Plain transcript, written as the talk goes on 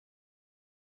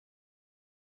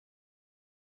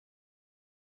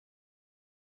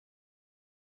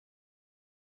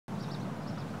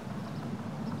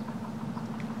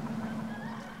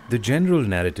The general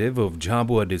narrative of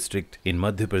Jhabua district in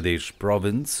Madhya Pradesh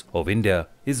province of India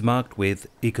is marked with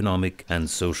economic and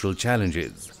social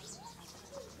challenges.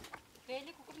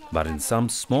 But in some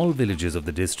small villages of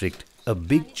the district, a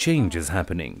big change is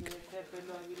happening.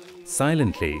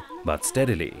 Silently but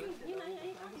steadily.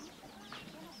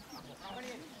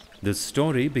 The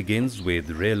story begins with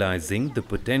realizing the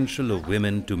potential of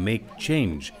women to make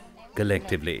change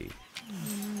collectively.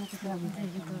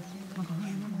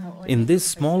 In this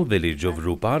small village of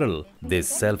Ruparal, this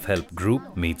self-help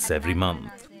group meets every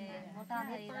month.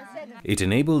 It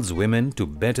enables women to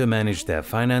better manage their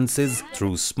finances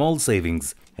through small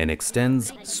savings and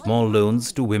extends small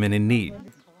loans to women in need.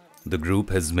 The group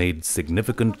has made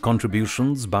significant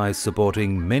contributions by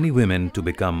supporting many women to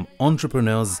become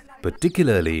entrepreneurs,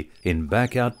 particularly in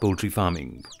backyard poultry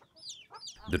farming.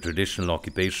 The traditional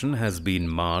occupation has been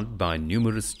marred by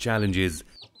numerous challenges,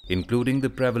 including the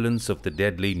prevalence of the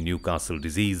deadly Newcastle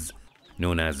disease,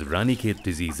 known as Ranikhet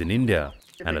disease in India,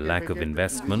 and a lack of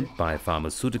investment by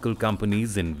pharmaceutical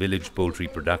companies in village poultry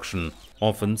production,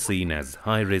 often seen as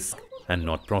high risk and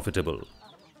not profitable.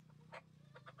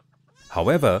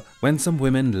 However, when some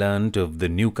women learnt of the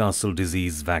Newcastle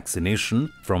disease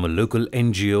vaccination from a local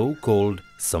NGO called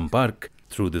Sampark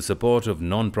through the support of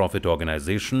non-profit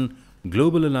organization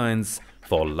Global Alliance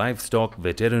for Livestock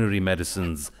Veterinary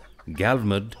Medicines,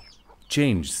 GALVmed,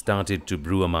 change started to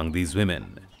brew among these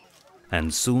women.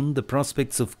 And soon the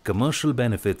prospects of commercial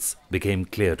benefits became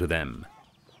clear to them.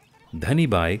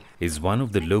 Dhanibai is one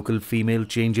of the local female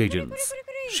change agents.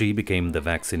 She became the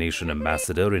vaccination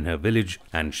ambassador in her village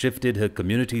and shifted her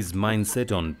community's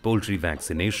mindset on poultry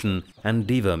vaccination and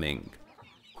deworming.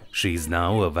 She is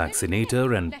now a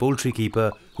vaccinator and poultry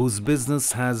keeper whose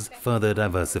business has further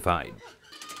diversified.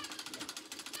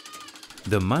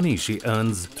 The money she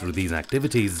earns through these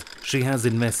activities, she has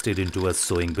invested into a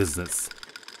sewing business.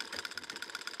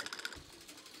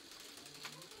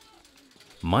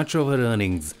 Much of her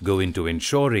earnings go into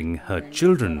ensuring her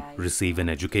children receive an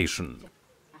education.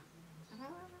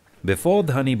 Before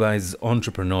Dhanibai's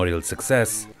entrepreneurial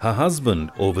success, her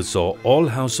husband oversaw all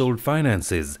household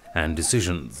finances and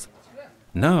decisions.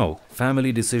 Now,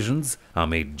 family decisions are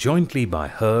made jointly by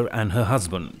her and her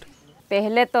husband.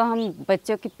 पहले तो हम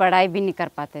बच्चों की पढ़ाई भी नहीं कर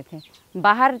पाते थे,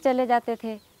 बाहर चले जाते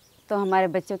थे तो हमारे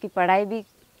बच्चों की पढ़ाई भी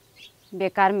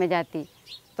बेकार में जाती,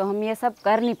 तो हम ये सब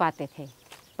कर नहीं पाते थे।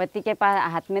 पति के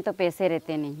पास हाथ में तो पैसे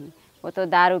रहते नहीं, वो तो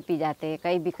दारू पी जाते,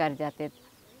 कहीं भी कर जाते,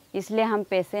 इसलिए हम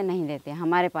पैसे नहीं देते।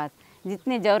 हमारे पास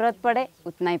जितनी ज़रूरत पड़े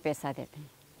उतना ही पैसा देते हैं।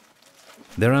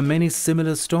 There are many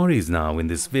similar stories now in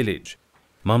this village.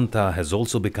 Mamta has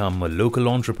also become a local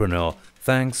entrepreneur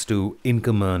thanks to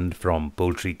income earned from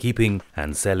poultry keeping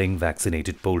and selling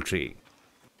vaccinated poultry.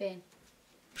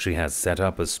 She has set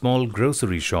up a small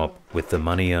grocery shop with the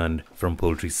money earned from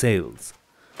poultry sales.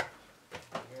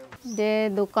 ये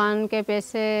दुकान के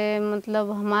पैसे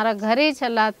मतलब हमारा घर ही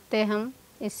चलाते हम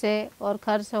इससे, और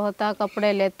खर्च होता,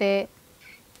 कपड़े लेते,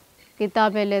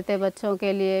 किताबें लेते बच्चों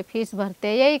के लिए, फीस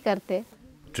भरते, यही करते।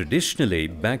 Traditionally,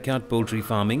 backyard poultry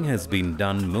farming has been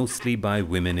done mostly by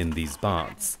women in these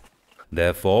parts.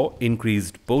 Therefore,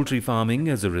 increased poultry farming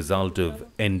as a result of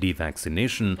ND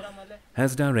vaccination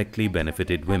has directly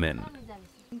benefited women.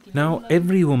 Now,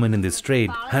 every woman in this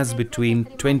trade has between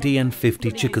 20 and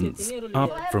 50 chickens,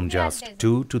 up from just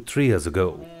 2 to 3 years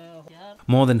ago.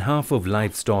 More than half of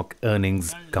livestock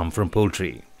earnings come from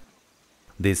poultry.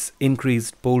 This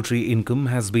increased poultry income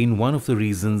has been one of the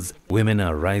reasons women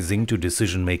are rising to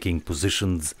decision-making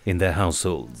positions in their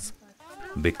households.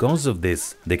 Because of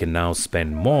this, they can now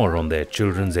spend more on their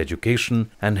children's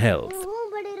education and health.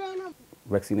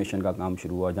 Vaccination का काम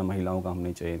शुरू हुआ, जहाँ महिलाओं का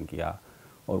हमने चयन किया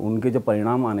और उनके जब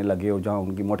परिणाम आने लगे और जहाँ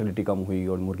उनकी मोर्टेलिटी कम हुई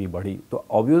और मुर्गी बढ़ी, तो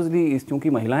ऑब्वियसली चूँकि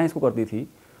महिलाएं इसको करती थी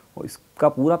और इसका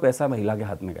पूरा पैसा महिला के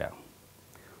हाथ में गया,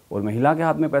 और महिला के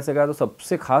हाथ में पैसे गया तो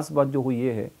सबसे खास बात जो हुई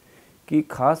ये है कि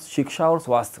खास शिक्षा और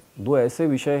स्वास्थ्य दो ऐसे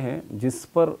विषय हैं जिस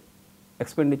पर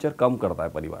एक्सपेंडिचर कम करता है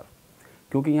परिवार,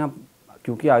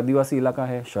 क्योंकि आदिवासी इलाका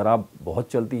है, शराब बहुत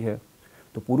चलती है,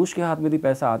 तो पुरुष के हाथ में यदि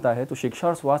पैसा आता है तो शिक्षा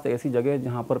और स्वास्थ्य ऐसी जगह है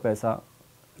जहाँ पर पैसा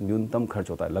न्यूनतम खर्च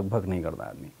होता है, लगभग नहीं करता है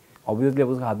आदमी। ऑब्वियसली अब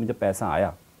उसके हाथ में जब पैसा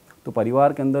आया तो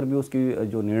परिवार के अंदर भी उसकी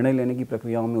जो निर्णय लेने की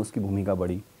प्रक्रियाओं में उसकी भूमिका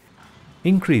बढ़ी।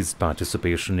 Increased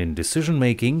participation in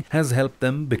decision-making has helped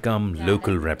them become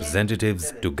local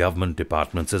representatives to government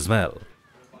departments as well.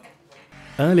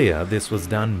 Earlier, this was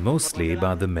done mostly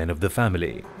by the men of the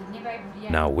family.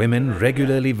 Now women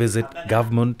regularly visit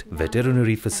government,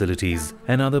 veterinary facilities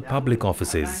and other public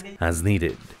offices as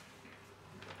needed.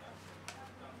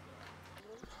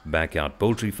 Backyard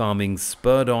poultry farming,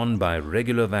 spurred on by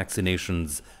regular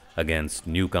vaccinations against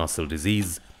Newcastle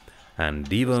disease, And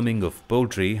deworming of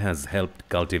poultry has helped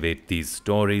cultivate these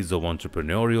stories of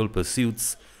entrepreneurial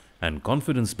pursuits and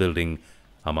confidence building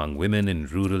among women in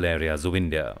rural areas of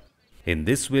India. In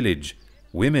this village,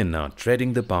 women are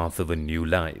treading the path of a new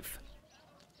life.